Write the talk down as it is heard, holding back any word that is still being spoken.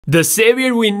The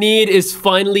savior we need is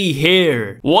finally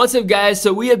here. What's up guys,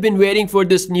 so we have been waiting for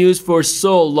this news for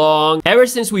so long. Ever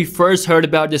since we first heard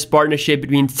about this partnership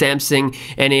between Samsung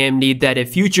and AMD that a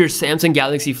future Samsung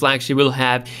Galaxy flagship will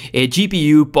have a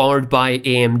GPU powered by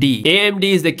AMD. AMD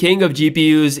is the king of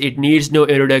GPUs, it needs no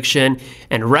introduction,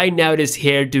 and right now it is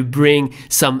here to bring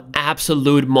some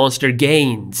absolute monster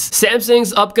gains.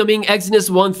 Samsung's upcoming Exynos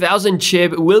 1000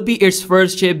 chip will be its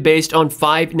first chip based on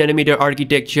 5nm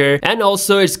architecture, and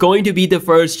also it's going to be the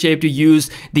first chip to use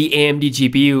the AMD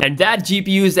GPU, and that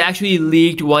GPU is actually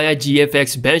leaked via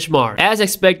GFX benchmark. As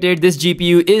expected, this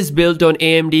GPU is built on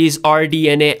AMD's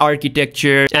RDNA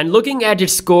architecture, and looking at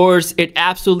its scores, it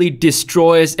absolutely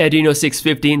destroys Adreno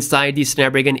 650 inside the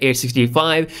Snapdragon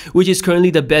 865, which is currently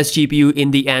the best GPU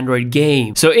in the Android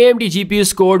game. So AMD GPU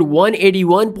scored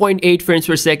 181.8 frames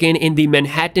per second in the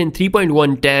Manhattan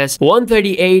 3.1 test,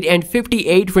 138 and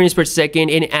 58 frames per second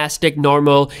in Aztec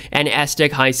normal and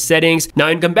Aztec high settings. Now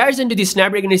in comparison to the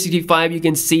Snapdragon 865, you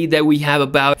can see that we have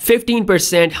about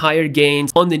 15% higher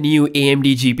gains on the new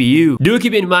AMD GPU. Do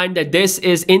keep in mind that this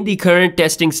is in the current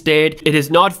testing state. It is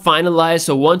not finalized,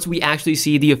 so once we actually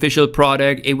see the official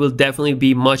product, it will definitely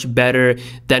be much better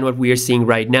than what we are seeing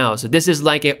right now. So this is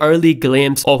like an early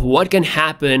glimpse of what can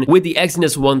happen with the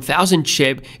Exynos 1000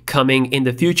 chip coming in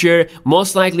the future,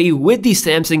 most likely with the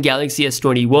Samsung Galaxy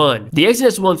S21. The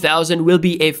Exynos 1000 will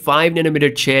be a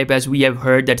 5nm chip, as we have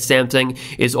heard that Samsung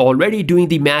is already doing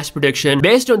the mass production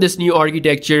based on this new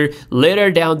architecture later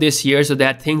down this year, so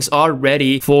that things are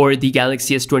ready for the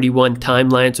Galaxy S21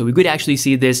 timeline. So we could actually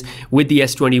see this with the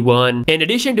S21. In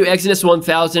addition to Exynos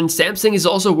 1000, Samsung is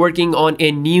also working on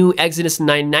a new Exynos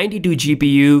 992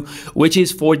 GPU, which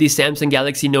is for the Samsung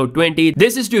Galaxy Note 20.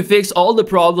 This is to fix all the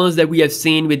problems that we have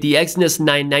seen with the Exynos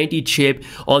 990 chip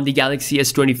on the Galaxy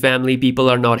S20 family. People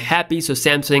are not happy, so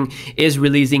Samsung is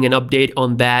releasing an update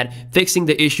on that, fixing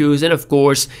the issues, and of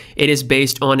course it is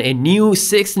based on a new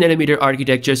 6nm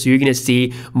architecture, so you're gonna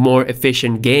see more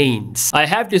efficient gains. I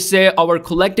have to say, our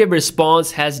collective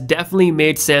response has definitely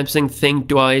made Samsung think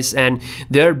twice, and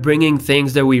they're bringing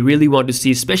things that we really want to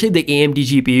see, especially the AMD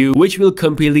GPU, which will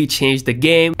completely change the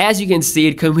game. As you can see,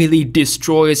 it completely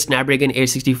destroys Snapdragon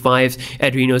 865's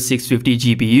Adreno 650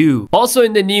 GPU. Also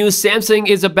in the news, Samsung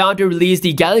is about to release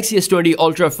the Galaxy S20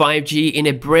 Ultra 5G in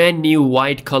a brand new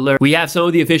white color. We have some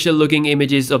of the official looking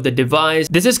images of the device.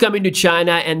 This is coming to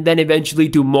China and then eventually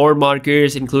to more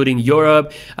markets including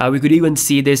Europe. We could even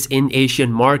see this in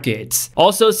Asian markets.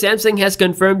 Also, Samsung has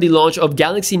confirmed the launch of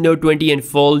Galaxy Note 20 and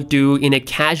Fold 2 in a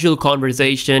casual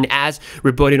conversation, as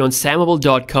reported on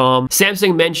Samable.com.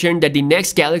 Samsung mentioned that the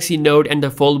next Galaxy Note and the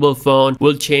foldable phone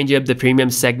will change up the premium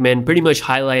segment, pretty much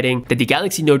highlighting that the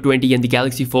Galaxy Note 20 and the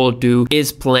Galaxy Fold 2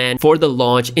 is planned for the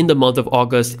launch in the month of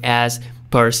August as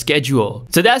per schedule.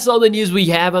 So that's all the news we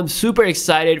have. I'm super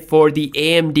excited for the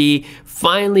AMD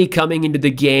finally coming into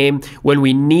the game when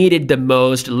we need it the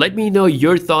most. Let me know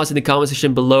your thoughts in the comment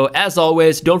section below. As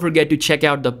always, don't forget to check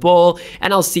out the poll,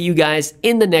 and I'll see you guys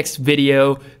in the next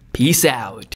video. Peace out.